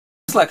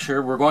This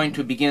lecture, we're going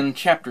to begin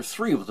Chapter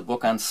 3 of the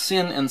book on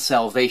Sin and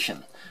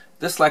Salvation.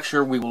 This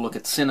lecture, we will look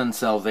at sin and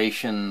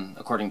salvation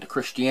according to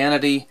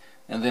Christianity,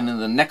 and then in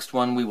the next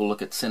one, we will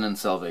look at sin and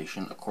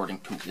salvation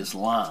according to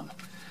Islam.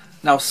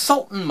 Now,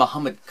 Sultan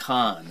Muhammad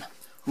Khan,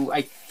 who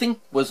I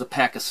think was a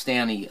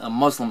Pakistani, a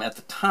Muslim at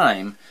the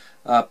time,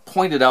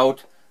 pointed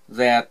out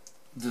that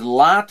the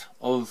lot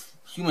of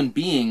human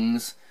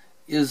beings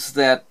is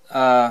that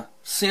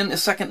sin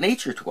is second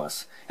nature to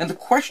us. And the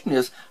question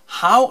is,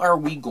 how are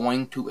we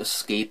going to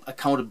escape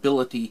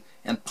accountability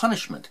and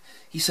punishment?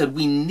 He said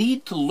we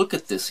need to look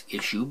at this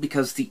issue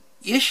because the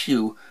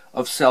issue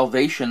of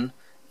salvation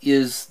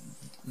is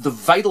the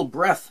vital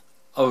breath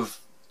of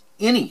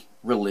any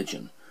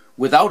religion.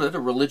 Without it, a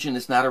religion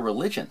is not a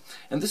religion.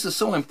 And this is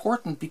so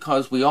important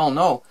because we all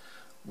know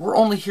we're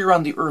only here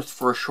on the earth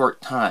for a short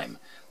time.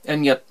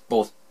 And yet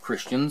both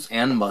Christians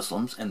and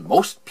Muslims and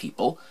most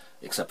people,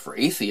 except for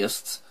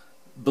atheists,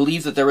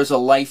 believe that there is a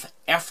life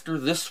after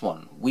this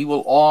one. We will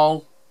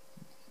all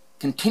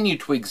continue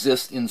to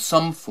exist in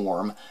some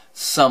form,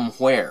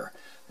 somewhere.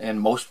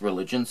 And most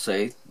religions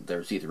say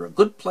there's either a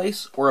good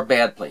place or a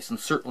bad place. And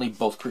certainly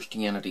both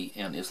Christianity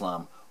and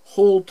Islam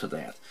hold to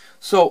that.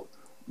 So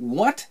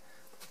what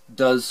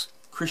does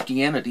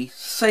Christianity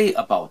say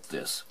about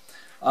this?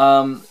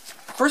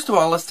 First of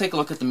all, let's take a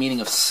look at the meaning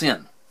of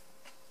sin.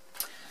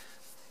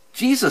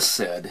 Jesus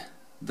said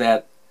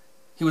that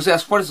he was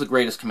asked, what is the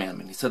greatest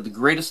commandment? He said, the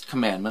greatest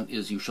commandment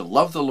is you shall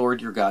love the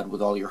Lord your God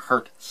with all your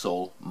heart,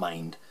 soul,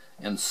 mind,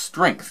 and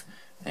strength.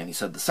 And he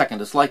said, the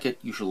second is like it,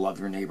 you shall love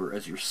your neighbor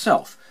as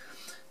yourself.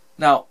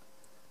 Now,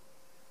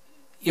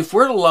 if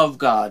we're to love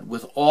God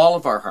with all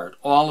of our heart,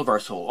 all of our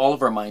soul, all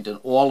of our mind, and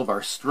all of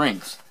our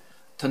strength,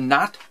 to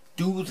not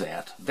do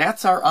that,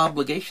 that's our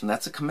obligation,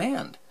 that's a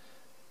command.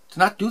 To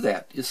not do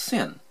that is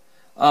sin.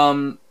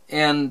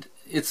 And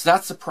it's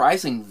not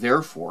surprising,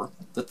 therefore,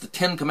 that the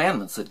 10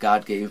 commandments that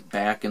God gave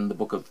back in the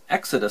book of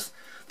Exodus,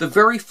 the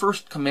very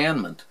first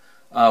commandment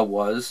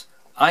was,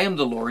 I am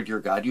the Lord your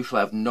God, you shall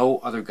have no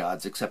other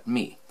gods except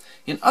me.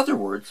 In other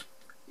words,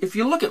 if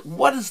you look at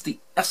what is the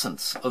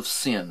essence of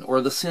sin,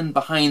 or the sin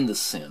behind the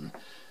sin,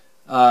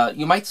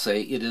 you might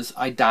say it is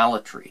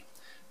idolatry.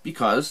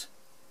 Because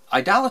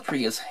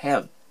idolatry is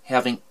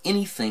having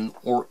anything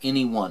or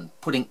anyone,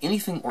 putting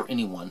anything or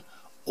anyone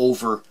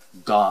over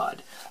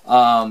God.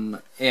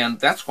 And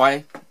that's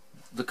why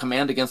the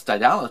command against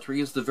idolatry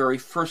is the very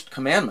first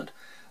commandment.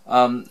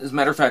 As a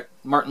matter of fact,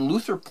 Martin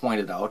Luther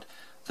pointed out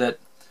that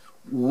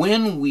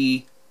when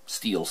we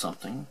steal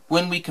something,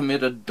 when we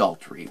commit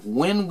adultery,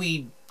 when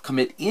we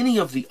commit any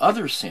of the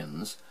other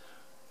sins,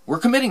 we're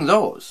committing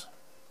those.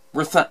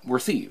 We're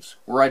thieves,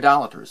 we're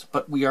idolaters,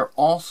 but we are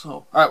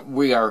also,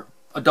 we are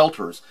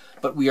adulterers,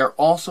 but we are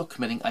also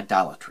committing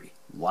idolatry.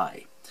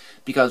 Why?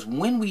 Because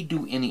when we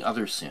do any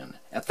other sin,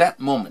 at that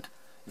moment,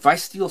 if I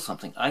steal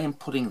something, I am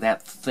putting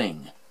that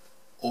thing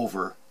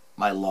over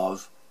my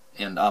love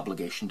and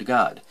obligation to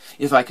God.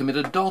 If I commit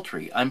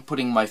adultery, I'm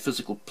putting my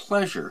physical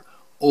pleasure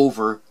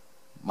over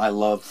my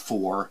love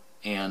for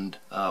and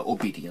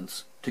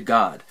obedience to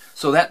God.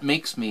 So that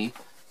makes me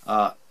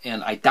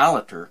an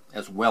idolater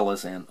as well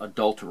as an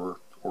adulterer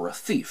or a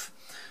thief.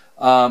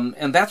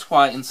 And that's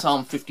why in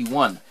Psalm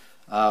 51,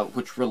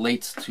 which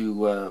relates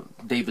to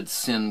David's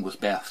sin with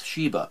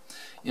Bathsheba,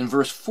 in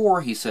verse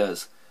 4 he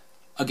says,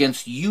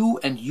 against you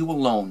and you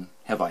alone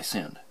have I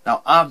sinned.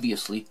 Now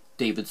obviously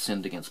David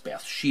sinned against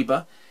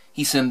Bathsheba.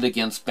 He sinned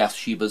against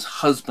Bathsheba's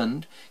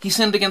husband. He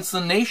sinned against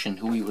the nation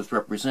who he was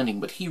representing.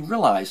 But he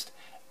realized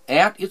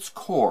at its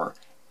core,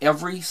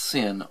 every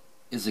sin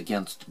is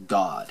against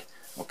God.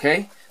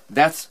 Okay?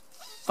 That's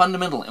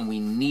fundamental, and we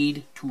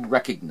need to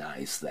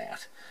recognize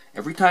that.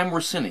 Every time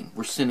we're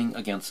sinning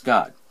against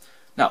God.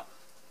 Now,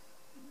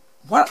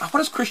 what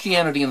does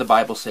Christianity and the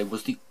Bible say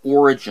was the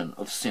origin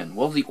of sin?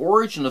 Well, the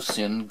origin of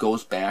sin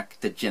goes back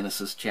to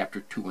Genesis chapter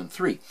 2 and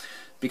 3.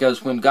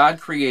 Because when God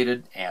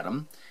created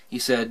Adam, he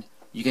said,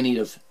 you can eat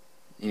of,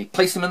 and he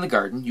placed him in the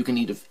garden, you can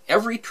eat of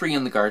every tree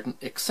in the garden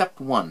except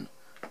one.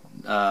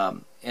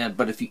 But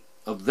if you,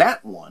 of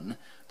that one,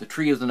 the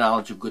tree of the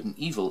knowledge of good and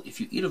evil, if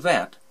you eat of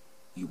that,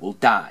 you will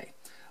die.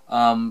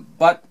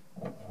 But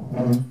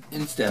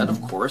instead,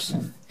 of course,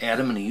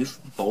 Adam and Eve,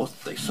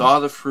 both, they saw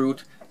the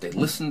fruit, they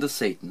listened to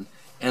Satan,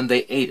 and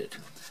they ate it.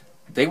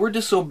 They were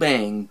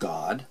disobeying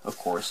God, of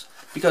course,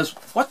 because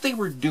what they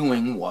were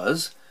doing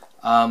was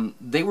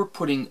they were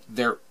putting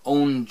their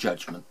own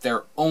judgment,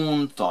 their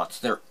own thoughts,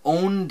 their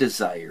own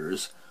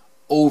desires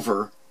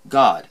over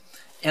God.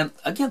 And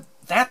again,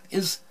 that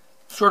is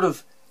sort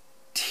of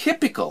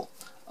typical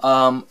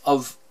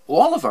of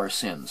all of our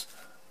sins.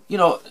 You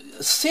know,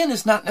 sin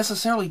is not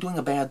necessarily doing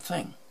a bad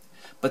thing,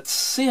 but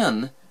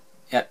sin,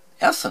 at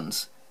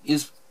essence,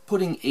 is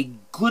putting a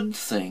good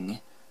thing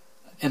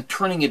and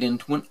turning it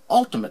into an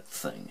ultimate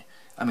thing.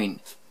 I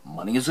mean,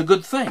 money is a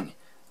good thing,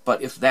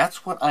 but if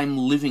that's what I'm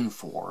living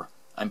for,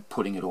 I'm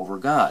putting it over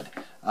God.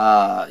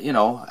 You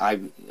know,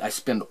 I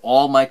spend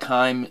all my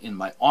time in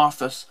my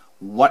office,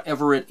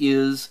 whatever it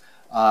is.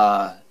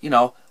 You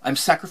know, I'm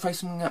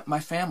sacrificing my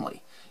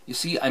family. You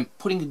see, I'm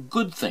putting a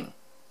good thing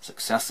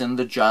success in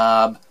the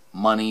job,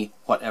 money,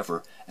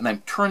 whatever, and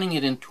I'm turning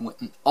it into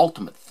an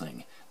ultimate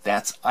thing.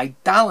 That's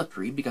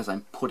idolatry because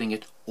I'm putting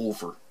it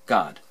over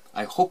God.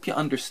 I hope you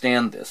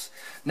understand this.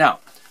 Now,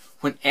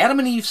 when Adam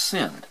and Eve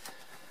sinned,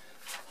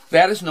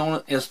 that is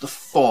known as the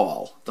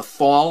fall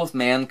of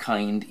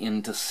mankind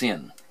into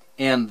sin.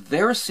 And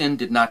their sin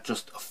did not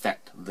just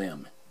affect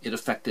them. It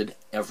affected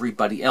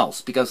everybody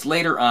else. Because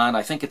later on,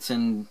 I think it's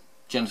in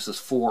Genesis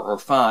 4 or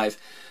 5,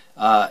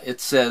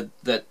 it said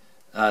that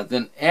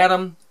then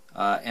Adam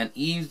and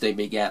Eve, they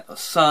begat a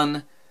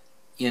son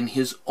in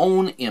his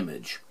own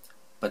image.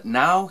 But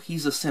now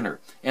he's a sinner.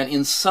 And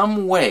in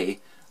some way,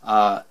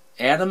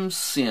 Adam's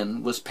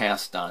sin was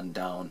passed on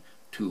down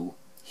to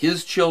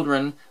his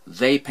children.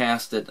 They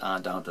passed it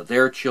on down to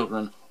their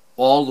children,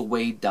 all the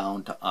way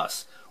down to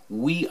us.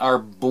 We are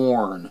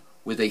born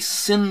with a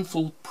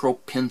sinful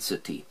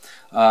propensity.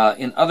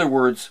 In other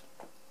words,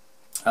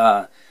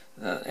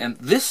 and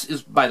this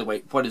is, by the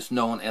way, what is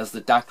known as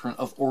the doctrine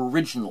of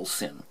original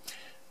sin.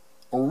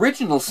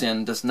 Original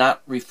sin does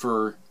not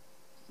refer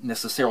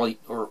necessarily,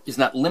 or is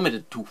not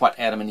limited to what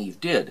Adam and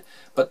Eve did,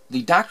 but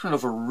the doctrine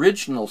of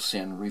original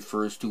sin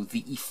refers to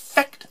the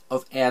effect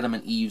of Adam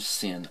and Eve's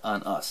sin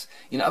on us.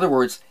 In other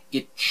words,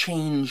 it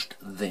changed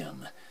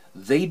them.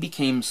 They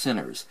became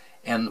sinners,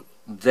 and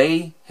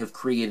they have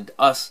created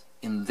us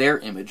in their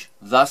image.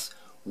 Thus,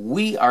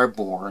 we are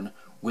born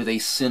with a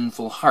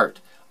sinful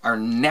heart. Our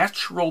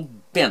natural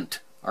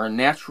bent, our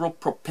natural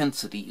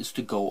propensity is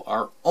to go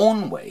our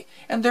own way,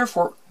 and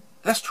therefore,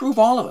 that's true of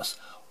all of us.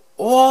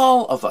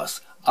 All of us.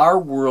 Our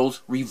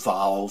worlds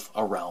revolve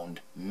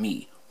around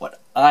me. What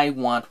I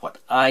want, what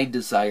I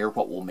desire,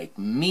 what will make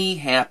me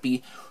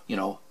happy,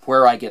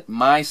 where I get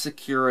my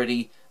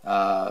security,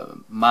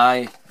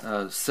 my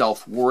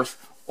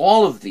self-worth,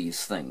 all of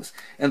these things.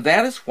 And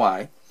that is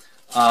why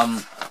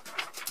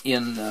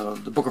in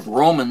the book of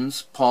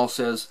Romans, Paul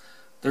says,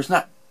 there's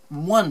not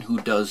one who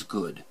does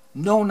good.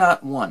 No,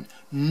 not one.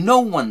 No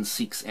one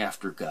seeks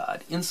after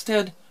God.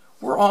 Instead,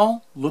 we're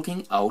all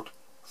looking out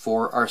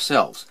for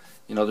ourselves.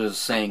 There's a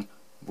saying,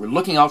 we're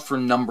looking out for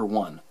number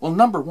one. Well,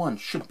 number one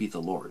should be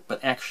the Lord, but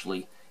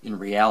actually, in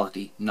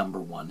reality, number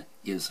one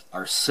is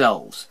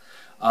ourselves.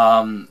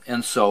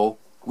 And so,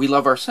 we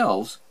love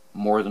ourselves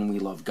more than we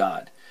love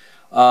God.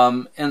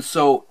 And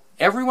so,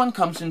 everyone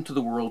comes into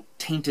the world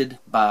tainted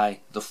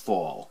by the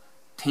fall,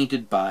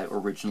 tainted by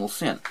original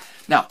sin.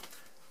 Now,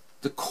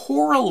 the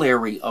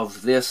corollary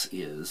of this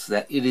is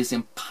that it is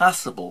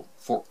impossible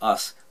for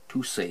us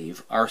to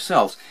save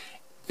ourselves.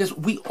 Because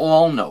we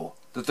all know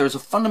that there's a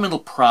fundamental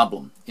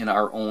problem in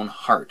our own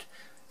heart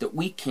that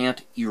we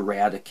can't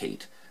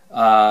eradicate.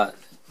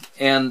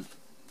 And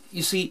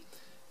you see,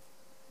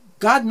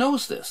 God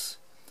knows this.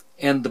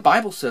 And the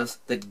Bible says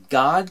that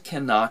God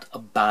cannot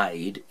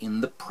abide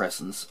in the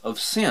presence of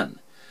sin.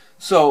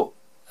 So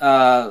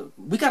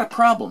we got a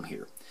problem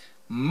here.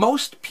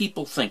 Most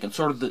people think, and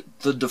sort of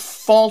the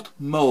default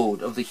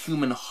mode of the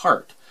human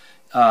heart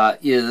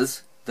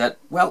is that,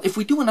 well, if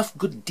we do enough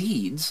good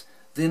deeds,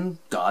 then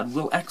God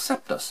will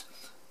accept us.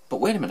 But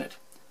wait a minute.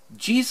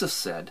 Jesus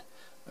said,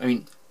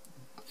 and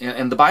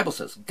the Bible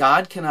says,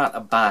 God cannot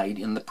abide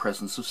in the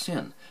presence of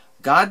sin.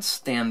 God's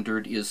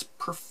standard is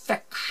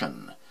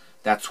perfection.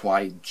 That's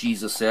why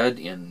Jesus said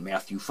in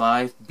Matthew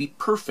 5, be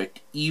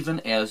perfect even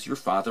as your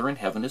Father in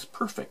heaven is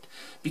perfect.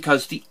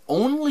 Because the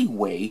only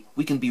way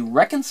we can be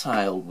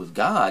reconciled with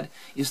God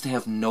is to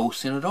have no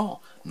sin at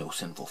all. No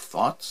sinful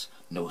thoughts,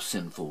 no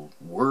sinful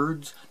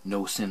words,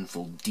 no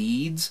sinful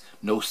deeds,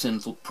 no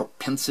sinful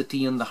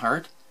propensity in the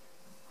heart.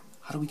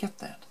 How do we get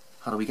that?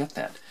 How do we get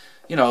that?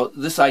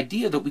 This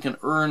idea that we can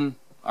earn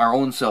our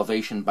own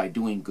salvation by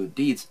doing good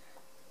deeds,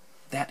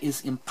 that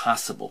is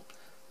impossible.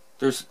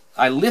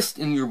 I list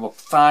in your book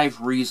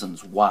 5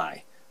 reasons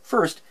why.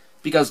 First,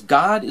 because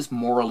God is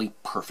morally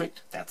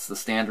perfect. That's the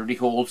standard he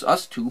holds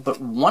us to.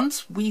 But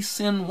once we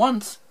sin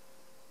once,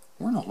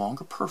 we're no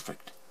longer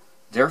perfect.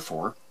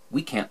 Therefore,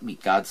 we can't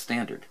meet God's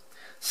standard.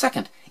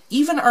 Second,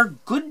 even our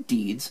good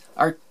deeds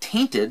are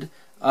tainted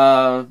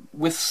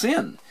with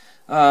sin.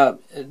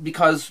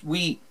 Because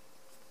we,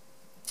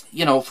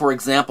 for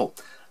example,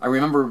 I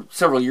remember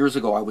several years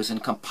ago I was in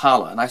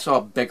Kampala and I saw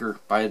a beggar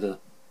by the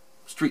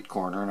street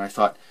corner and I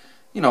thought,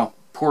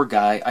 poor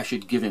guy, I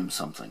should give him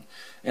something.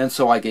 And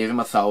so I gave him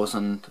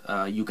 1,000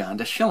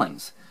 Uganda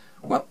shillings.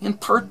 Well, in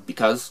part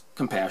because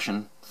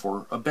compassion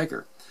for a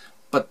beggar.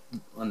 But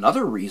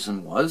another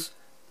reason was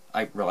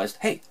I realized,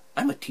 hey,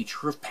 I'm a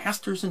teacher of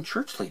pastors and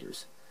church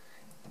leaders.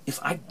 If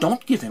I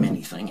don't give him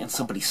anything and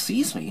somebody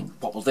sees me,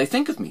 what will they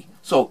think of me?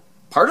 So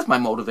part of my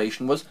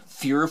motivation was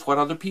fear of what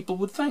other people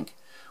would think.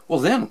 Well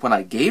then, when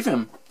I gave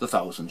him the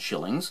 1,000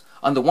 shillings,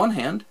 on the one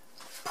hand,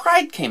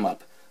 pride came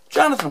up.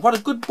 Jonathan, what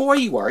a good boy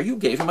you are. You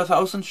gave him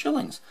 1,000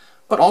 shillings.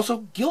 But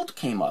also guilt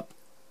came up.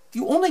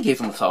 You only gave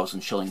him 1,000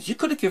 shillings. You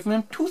could have given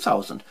him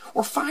 2,000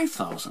 or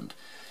 5,000.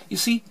 You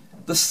see,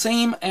 the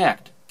same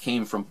act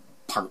came from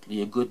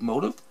partly a good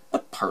motive,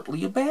 but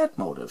partly a bad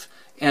motive.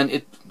 And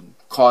it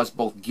caused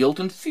both guilt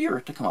and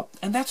fear to come up.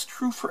 And that's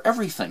true for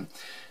everything.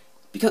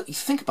 Because,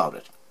 think about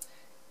it.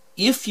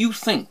 if you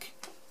think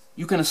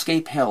you can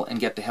escape hell and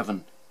get to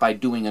heaven by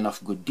doing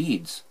enough good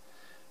deeds,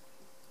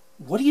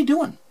 what are you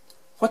doing?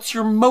 What's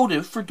your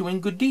motive for doing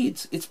good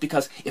deeds? It's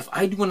because if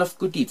I do enough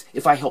good deeds,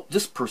 if I help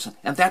this person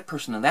and that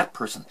person and that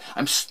person,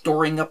 I'm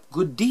storing up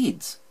good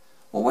deeds.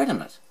 Well, wait a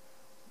minute.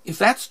 If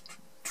that's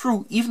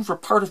true even for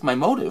part of my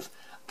motive,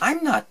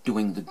 I'm not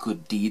doing the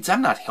good deeds.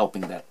 I'm not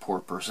helping that poor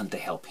person to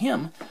help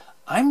him.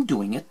 I'm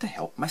doing it to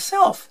help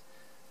myself.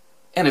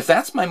 And if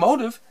that's my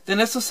motive, then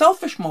it's a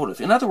selfish motive.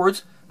 In other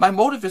words, my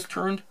motive has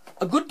turned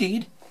a good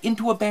deed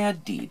into a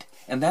bad deed.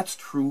 And that's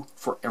true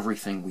for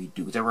everything we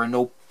do. There are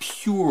no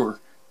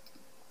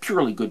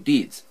purely good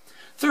deeds.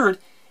 Third,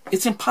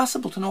 it's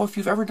impossible to know if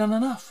you've ever done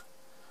enough.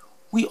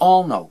 We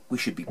all know we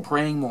should be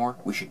praying more,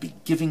 we should be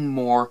giving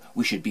more,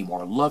 we should be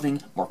more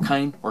loving, more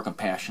kind, more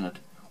compassionate.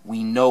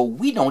 We know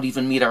we don't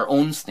even meet our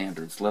own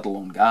standards, let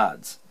alone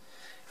God's.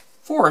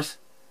 Fourth,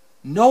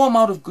 no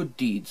amount of good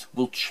deeds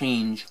will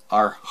change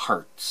our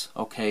hearts,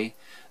 okay?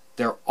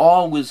 They're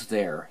always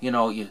there. You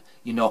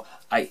know,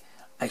 I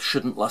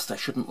shouldn't lust, I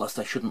shouldn't lust,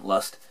 I shouldn't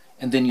lust.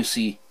 And then you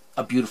see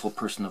a beautiful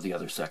person of the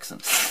other sex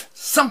and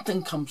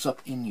something comes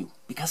up in you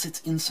because it's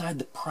inside.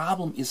 The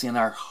problem is in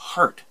our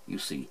heart, you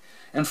see.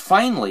 And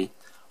finally,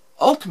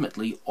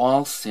 ultimately,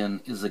 all sin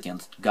is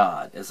against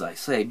God, as I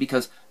say,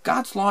 because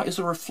God's law is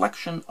a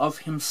reflection of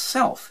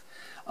himself.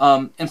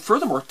 And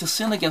furthermore, to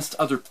sin against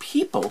other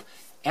people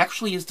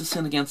actually is to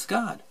sin against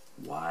God.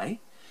 Why?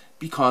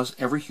 Because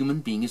every human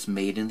being is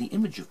made in the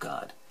image of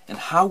God. And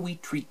how we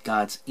treat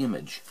God's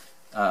image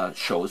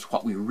shows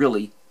what we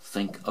really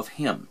think of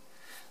him.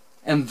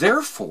 And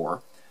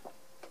therefore,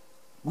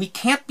 we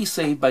can't be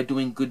saved by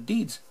doing good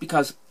deeds,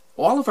 because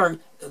all of our,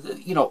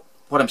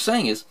 what I'm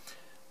saying is,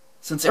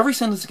 since every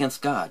sin is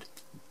against God,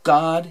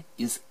 God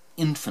is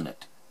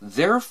infinite.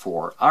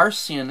 Therefore, our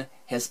sin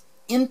has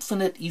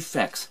infinite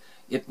effects.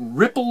 It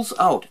ripples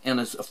out and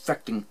is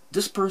affecting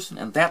this person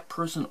and that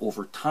person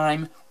over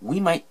time. We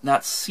might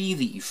not see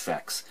the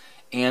effects,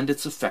 and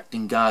it's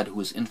affecting God,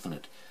 who is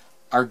infinite.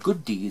 Our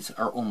good deeds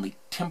are only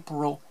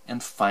temporal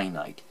and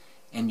finite,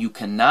 and you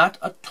cannot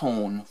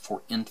atone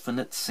for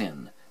infinite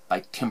sin by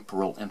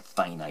temporal and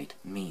finite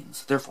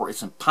means. Therefore,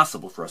 it's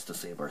impossible for us to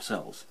save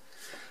ourselves.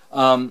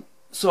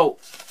 So,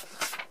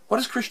 what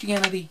does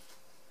Christianity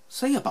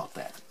say about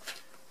that?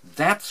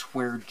 That's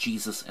where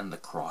Jesus and the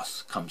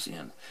cross comes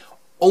in.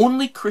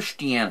 Only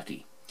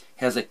Christianity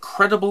has a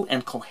credible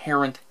and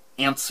coherent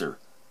answer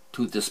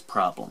to this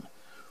problem.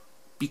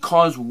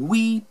 Because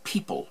we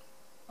people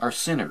are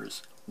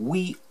sinners,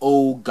 we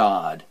owe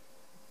God.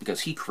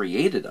 Because he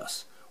created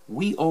us,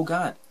 we owe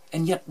God.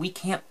 And yet we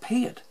can't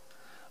pay it.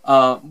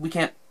 We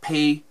can't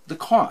pay the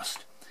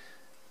cost.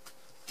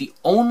 The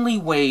only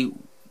way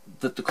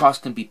that the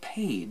cost can be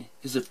paid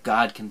is if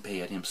God can pay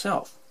it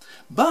himself.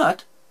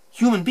 But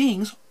human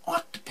beings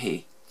ought to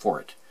pay for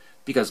it,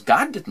 because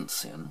God didn't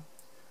sin.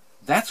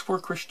 That's where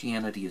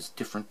Christianity is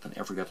different than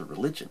every other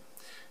religion.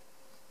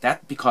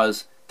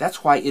 Because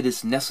that's why it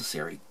is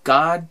necessary.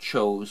 God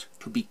chose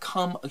to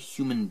become a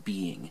human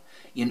being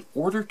in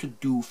order to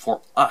do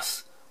for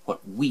us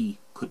what we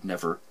could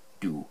never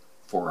do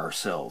for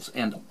ourselves.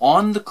 And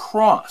on the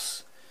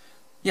cross,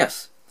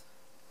 yes,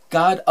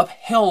 God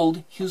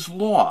upheld his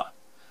law.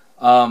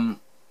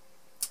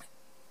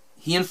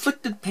 He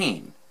inflicted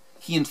pain.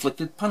 He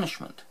inflicted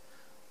punishment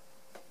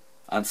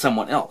on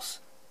someone else.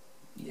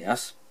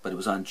 Yes, but it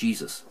was on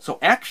Jesus. So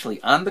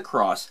actually, on the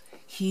cross,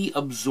 he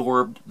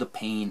absorbed the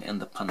pain and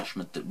the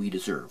punishment that we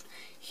deserved.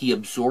 He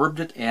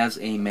absorbed it as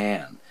a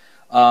man.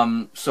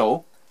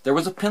 So there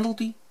was a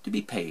penalty to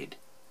be paid,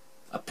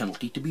 a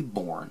penalty to be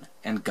borne,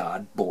 and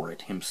God bore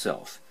it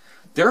himself.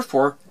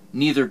 Therefore,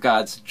 neither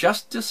God's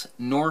justice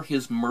nor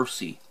his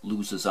mercy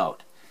loses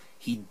out.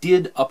 He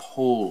did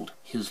uphold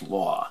his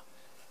law.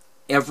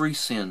 Every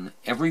sin,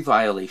 every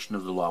violation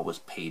of the law was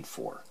paid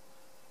for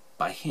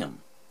by him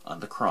on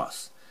the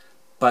cross.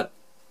 But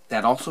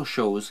that also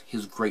shows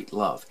his great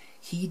love.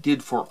 He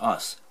did for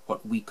us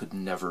what we could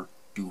never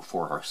do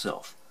for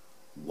ourselves.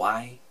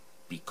 Why?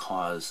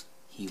 Because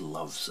he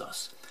loves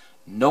us.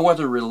 No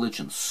other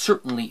religion,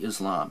 certainly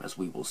Islam, as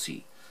we will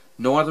see,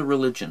 no other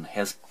religion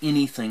has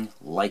anything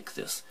like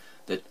this,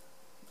 that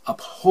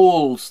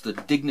upholds the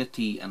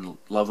dignity and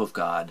love of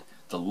God,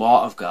 the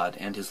law of God,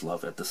 and his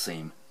love at the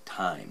same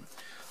time.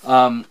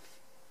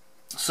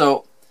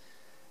 So,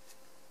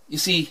 you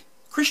see,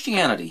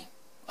 Christianity,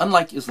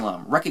 unlike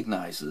Islam,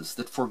 recognizes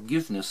that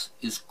forgiveness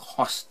is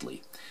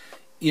costly.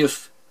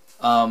 If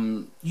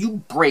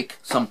you break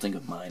something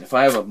of mine, if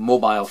I have a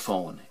mobile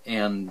phone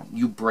and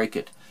you break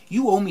it,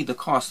 you owe me the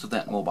cost of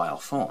that mobile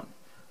phone.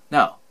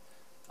 Now,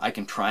 I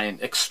can try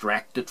and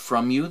extract it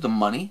from you, the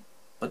money,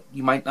 but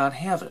you might not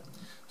have it.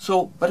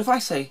 So, but if I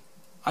say,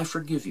 I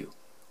forgive you,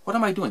 what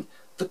am I doing?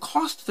 The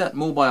cost of that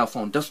mobile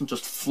phone doesn't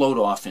just float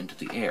off into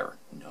the air.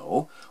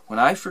 No, when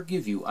I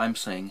forgive you, I'm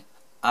saying,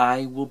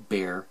 I will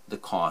bear the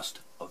cost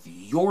of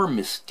your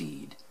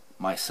misdeed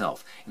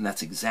myself. And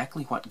that's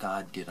exactly what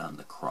God did on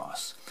the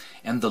cross.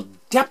 And the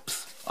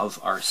depth of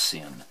our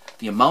sin,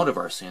 the amount of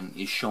our sin,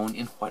 is shown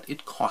in what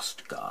it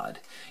cost God.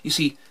 You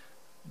see,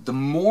 the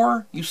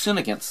more you sin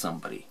against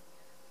somebody,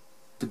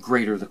 the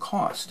greater the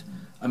cost.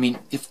 I mean,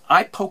 if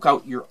I poke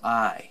out your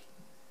eye,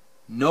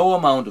 no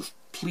amount of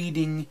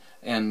pleading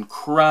and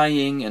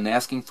crying and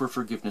asking for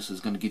forgiveness is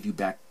going to give you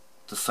back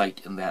the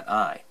sight in that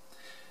eye.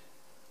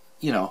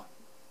 You know,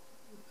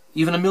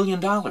 even $1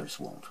 million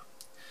won't.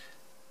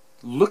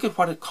 Look at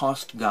what it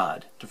cost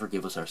God to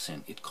forgive us our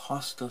sin. It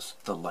cost us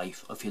the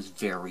life of his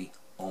very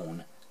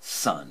own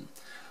Son.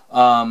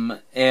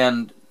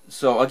 And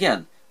so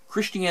again,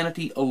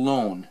 Christianity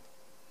alone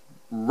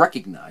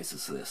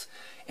recognizes this.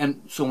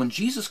 And so when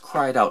Jesus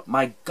cried out,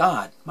 my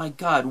God,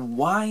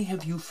 why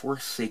have you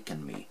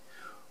forsaken me?"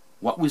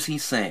 What was he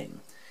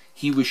saying?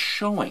 He was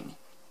showing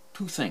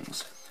two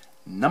things.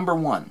 Number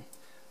one,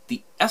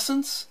 the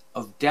essence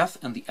of death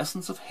and the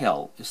essence of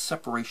hell is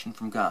separation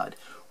from God.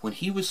 When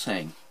he was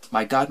saying,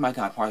 my God,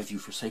 why have you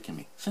forsaken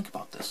me?" Think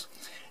about this.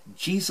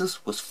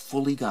 Jesus was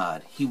fully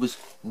God. He was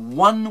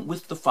one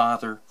with the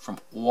Father from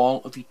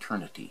all of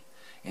eternity.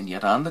 And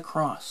yet on the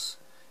cross,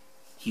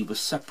 he was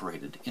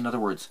separated. In other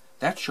words,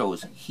 that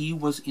shows he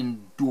was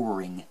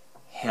enduring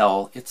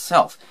hell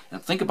itself.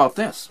 And think about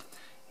this.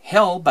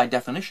 Hell, by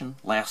definition,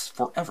 lasts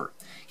forever.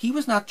 He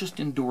was not just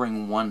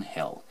enduring one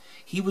hell.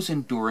 He was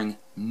enduring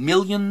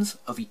millions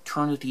of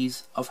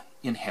eternities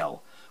in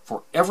hell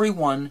for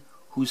everyone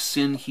whose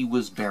sin he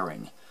was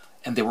bearing.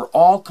 And they were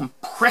all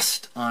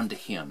compressed onto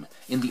him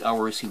in the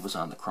hours he was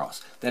on the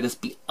cross. That is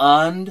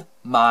beyond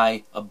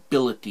my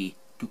ability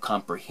to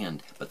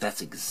comprehend. But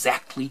that's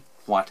exactly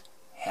what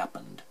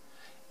happened.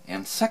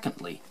 And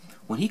secondly,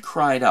 when he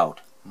cried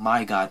out,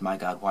 my God,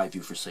 why have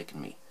you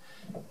forsaken me?"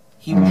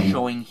 He was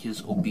showing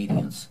his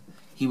obedience.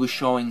 He was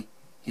showing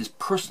his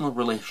personal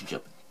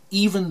relationship.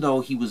 Even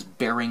though he was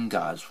bearing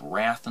God's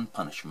wrath and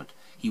punishment,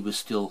 he was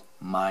still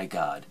my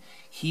God.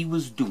 He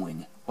was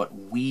doing what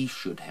we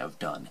should have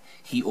done.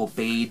 He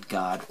obeyed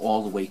God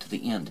all the way to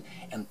the end.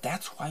 And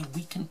that's why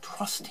we can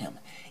trust him.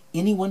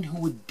 Anyone who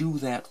would do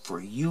that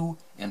for you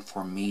and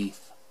for me,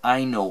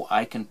 I know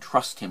I can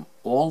trust him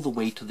all the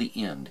way to the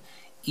end,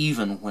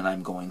 even when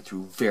I'm going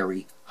through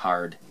very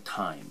hard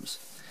times.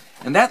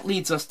 And that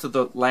leads us to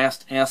the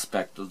last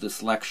aspect of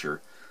this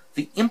lecture,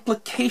 the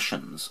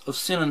implications of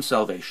sin and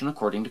salvation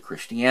according to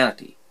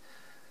Christianity.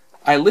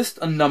 I list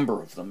a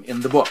number of them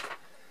in the book.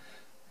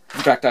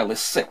 In fact, I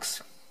list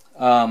 6.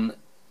 The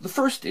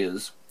first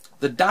is,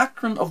 the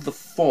doctrine of the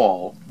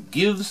fall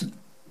gives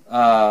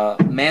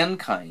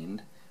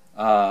mankind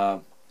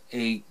a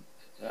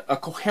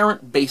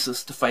coherent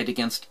basis to fight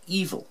against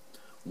evil.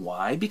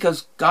 Why?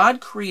 Because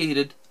God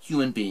created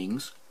human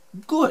beings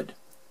good.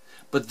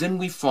 But then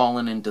we've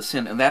fallen into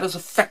sin, and that has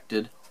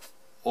affected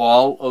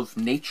all of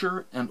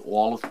nature and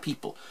all of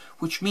people,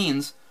 which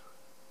means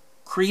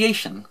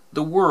creation,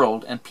 the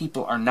world, and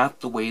people are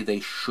not the way they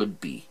should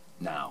be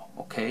now,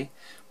 okay?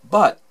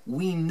 But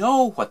we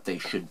know what they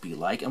should be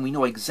like, and we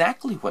know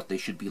exactly what they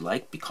should be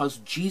like because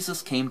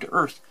Jesus came to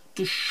earth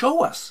to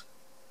show us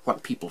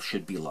what people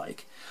should be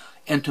like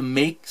and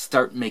to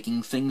start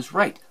making things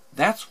right.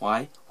 That's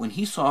why when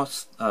he saw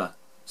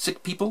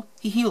sick people,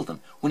 he healed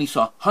them. When he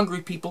saw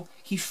hungry people,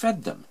 he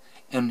fed them.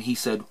 And he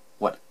said,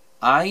 what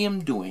I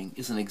am doing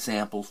is an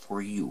example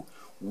for you.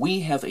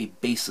 We have a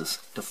basis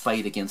to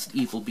fight against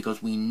evil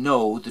because we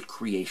know that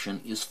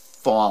creation is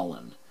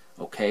fallen.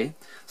 Okay?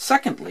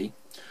 Secondly,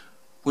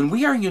 when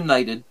we are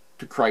united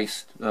to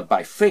Christ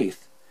by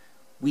faith,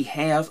 we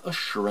have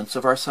assurance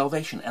of our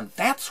salvation. And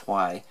that's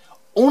why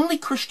only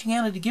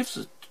Christianity gives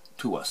it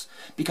to us.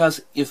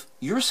 Because if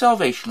your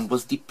salvation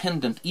was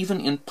dependent, even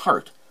in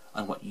part,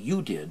 on what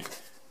you did,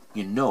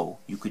 you know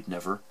you could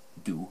never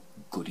do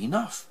good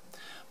enough.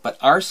 But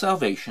our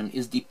salvation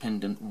is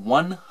dependent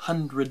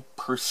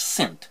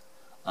 100%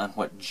 on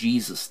what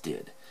Jesus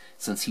did,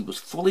 since he was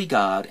fully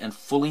God and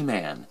fully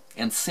man,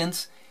 and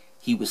since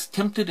he was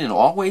tempted in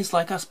all ways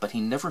like us, but he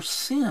never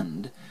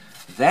sinned.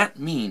 That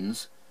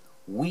means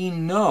we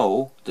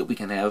know that we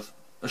can have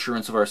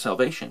assurance of our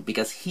salvation,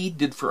 because he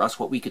did for us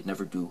what we could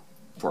never do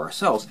for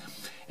ourselves.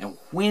 And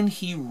when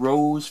he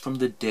rose from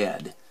the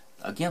dead,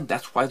 again,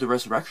 that's why the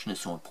resurrection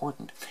is so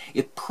important.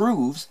 It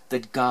proves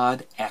that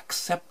God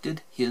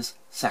accepted his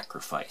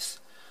sacrifice.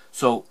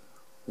 So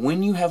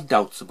when you have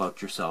doubts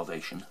about your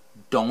salvation,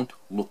 don't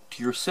look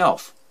to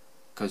yourself,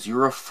 because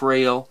you're a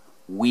frail,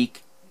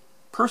 weak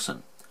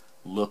person.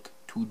 Look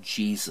to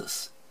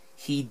Jesus.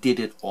 He did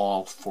it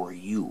all for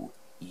you.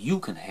 You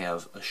can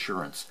have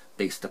assurance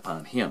based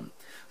upon him.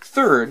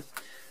 Third,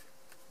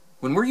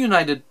 when we're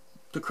united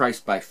to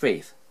Christ by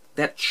faith,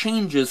 that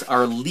changes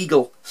our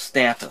legal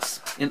status.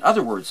 In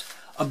other words,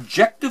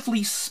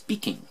 objectively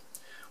speaking,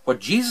 what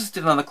Jesus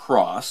did on the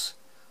cross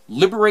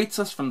liberates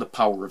us from the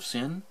power of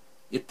sin.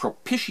 It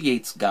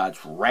propitiates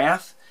God's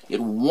wrath.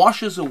 It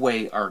washes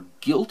away our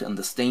guilt and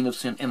the stain of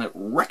sin, and it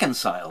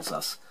reconciles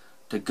us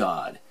to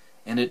God.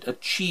 And it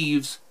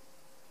achieves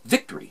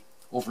victory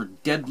over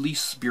deadly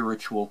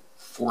spiritual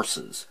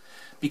forces.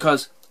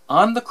 Because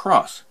on the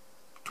cross,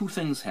 2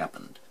 things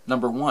happened.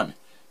 Number 1,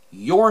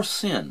 your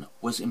sin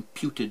was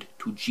imputed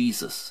to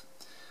Jesus.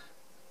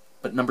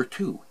 But number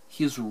 2,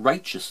 his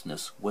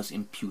righteousness was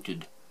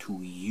imputed to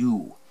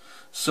you.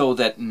 So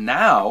that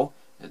now,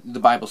 the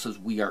Bible says,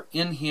 we are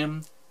in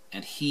him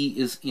and he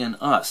is in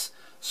us.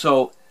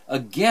 So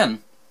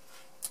again,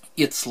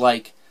 it's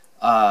like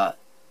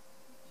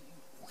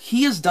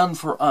he has done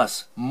for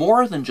us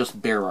more than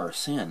just bear our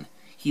sin.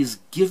 He's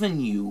given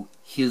you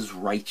his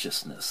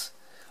righteousness.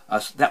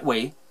 That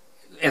way,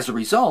 as a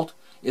result,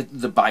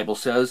 the Bible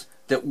says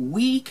that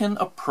we can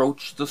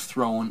approach the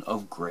throne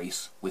of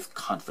grace with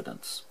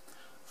confidence.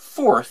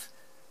 Fourth,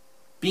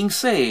 being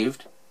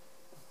saved,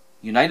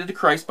 united to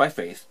Christ by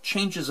faith,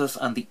 changes us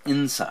on the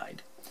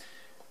inside.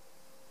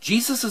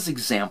 Jesus'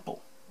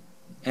 example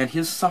and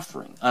his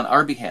suffering on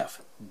our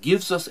behalf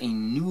gives us a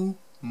new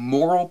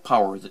moral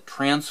power that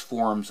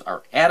transforms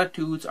our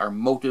attitudes, our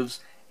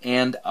motives,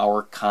 and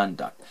our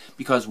conduct.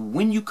 Because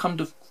when you come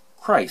to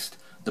Christ,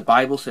 the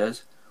Bible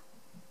says,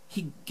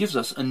 he gives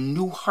us a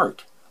new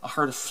heart, a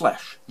heart of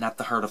flesh, not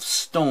the heart of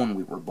stone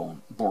we were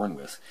born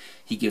with.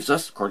 He gives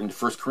us, according to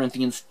 1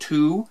 Corinthians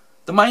 2,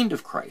 the mind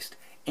of Christ,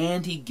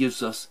 and he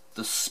gives us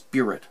the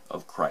Spirit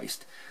of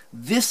Christ.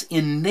 This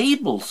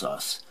enables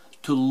us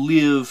to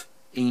live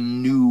a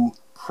new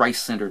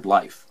Christ-centered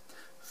life.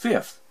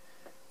 Fifth,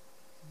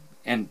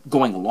 and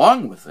going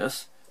along with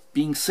this,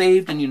 being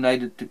saved and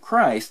united to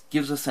Christ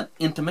gives us an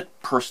intimate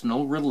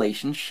personal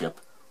relationship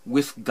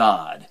with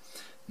God.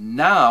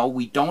 Now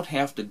we don't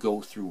have to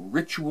go through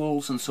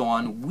rituals and so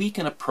on. We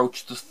can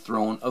approach the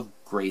throne of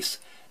grace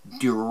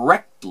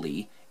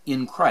directly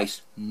in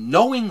Christ,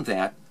 knowing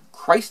that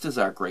Christ is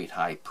our great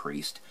high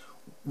priest.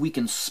 We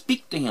can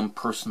speak to him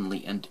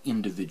personally and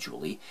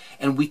individually,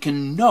 and we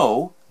can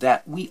know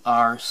that we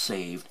are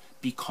saved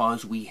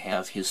because we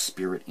have his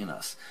Spirit in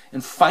us.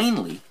 And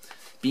finally,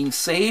 being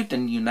saved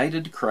and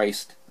united to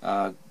Christ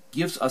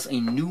gives us a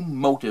new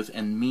motive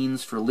and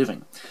means for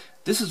living.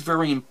 This is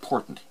very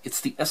important.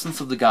 It's the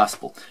essence of the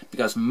gospel,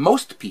 because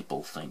most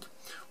people think,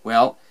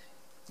 well,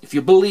 if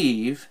you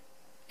believe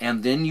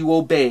and then you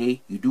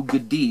obey, you do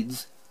good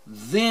deeds,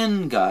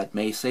 then God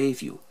may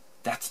save you.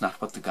 That's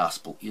not what the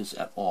gospel is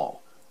at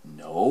all.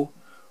 No,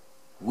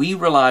 we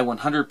rely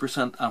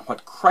 100% on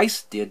what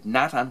Christ did,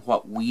 not on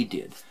what we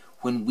did.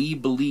 When we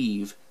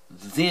believe,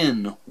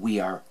 then we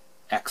are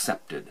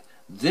accepted.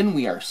 Then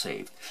we are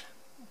saved.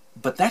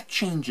 But that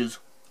changes.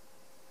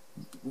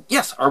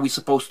 Yes, are we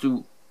supposed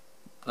to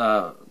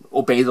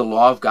obey the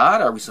law of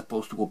God? Are we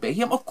supposed to obey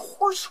him? Of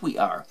course we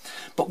are.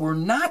 But we're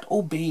not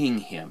obeying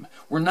him.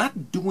 We're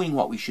not doing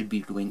what we should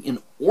be doing in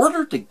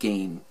order to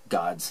gain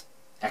God's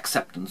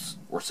acceptance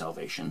or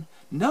salvation.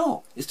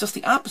 No, it's just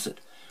the opposite.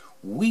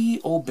 We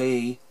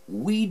obey,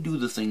 we do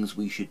the things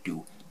we should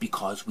do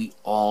because we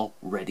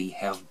already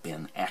have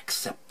been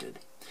accepted.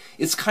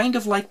 It's kind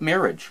of like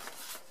marriage.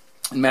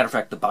 As a matter of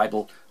fact, the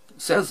Bible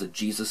says that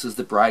Jesus is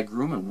the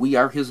bridegroom and we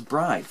are his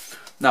bride.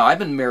 Now, I've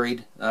been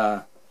married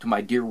to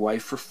my dear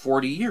wife for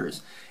 40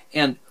 years.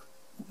 And,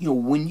 you know,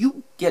 when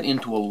you get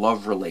into a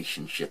love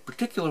relationship,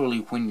 particularly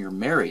when you're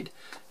married,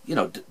 you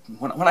know,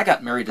 when I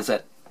got married,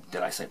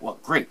 did I say, well,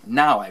 great,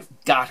 now I've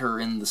got her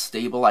in the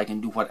stable, I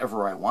can do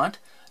whatever I want?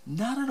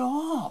 Not at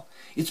all.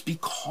 It's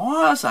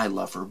because I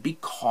love her,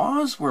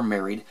 because we're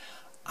married,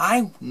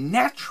 I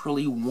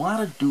naturally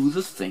want to do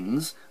the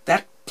things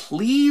that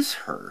please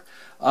her.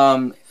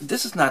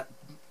 This is not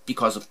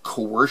because of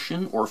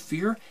coercion or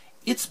fear.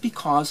 It's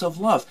because of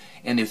love.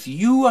 And if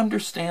you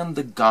understand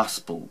the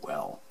gospel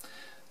well,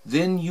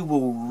 then you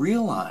will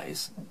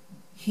realize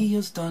he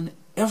has done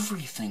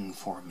everything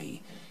for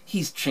me.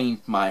 He's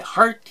changed my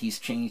heart. He's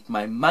changed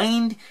my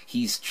mind.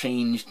 He's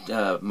changed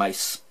my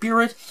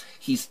spirit.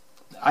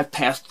 I've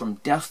passed from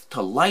death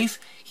to life.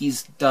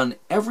 He's done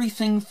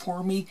everything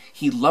for me.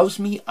 He loves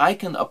me. I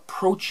can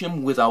approach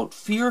him without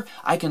fear.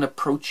 I can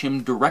approach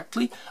him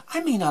directly. I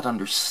may not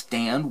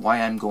understand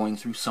why I'm going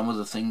through some of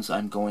the things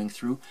I'm going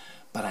through,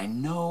 but I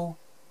know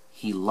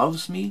he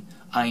loves me.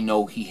 I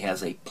know he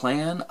has a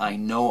plan. I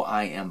know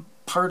I am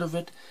part of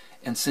it.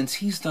 And since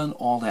he's done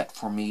all that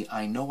for me,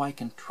 I know I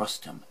can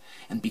trust him.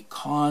 And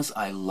because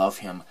I love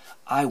him,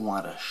 I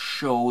want to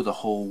show the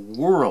whole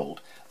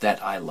world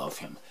that I love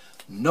him.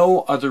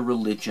 No other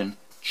religion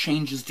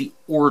changes the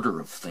order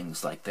of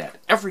things like that.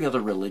 Every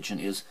other religion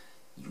is,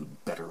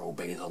 you'd better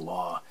obey the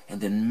law, and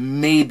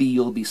then maybe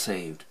you'll be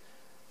saved.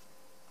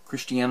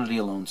 Christianity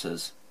alone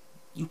says,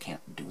 you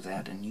can't do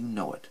that, and you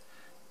know it.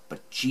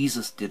 But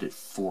Jesus did it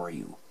for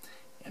you.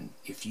 And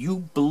if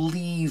you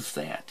believe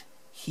that,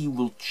 he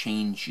will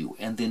change you.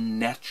 And then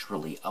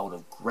naturally, out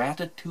of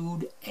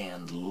gratitude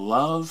and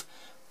love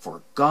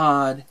for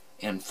God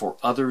and for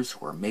others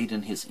who are made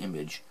in his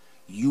image,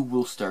 you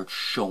will start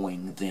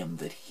showing them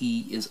that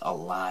he is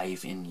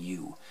alive in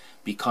you.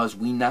 Because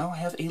we now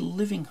have a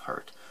living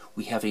heart.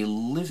 We have a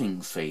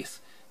living faith.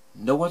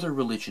 No other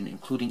religion,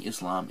 including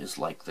Islam, is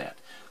like that.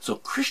 So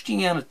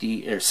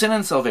Christianity, or sin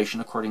and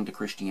salvation, according to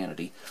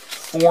Christianity,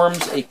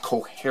 forms a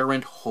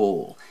coherent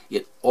whole.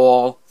 It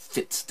all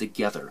fits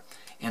together.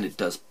 And it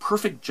does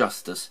perfect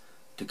justice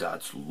to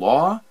God's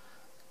law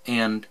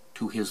and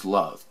to his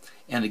love.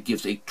 And it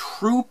gives a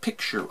true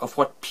picture of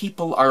what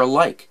people are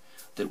like.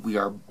 That we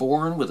are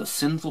born with a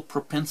sinful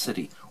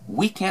propensity.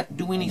 We can't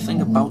do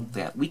anything about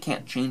that. We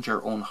can't change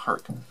our own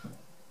heart.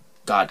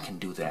 God can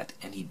do that,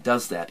 and he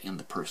does that in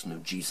the person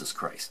of Jesus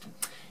Christ.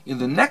 In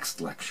the next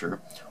lecture,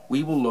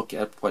 we will look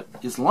at what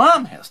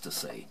Islam has to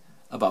say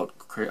about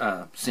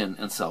sin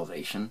and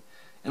salvation,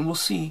 and we'll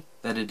see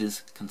that it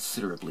is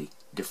considerably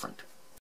different.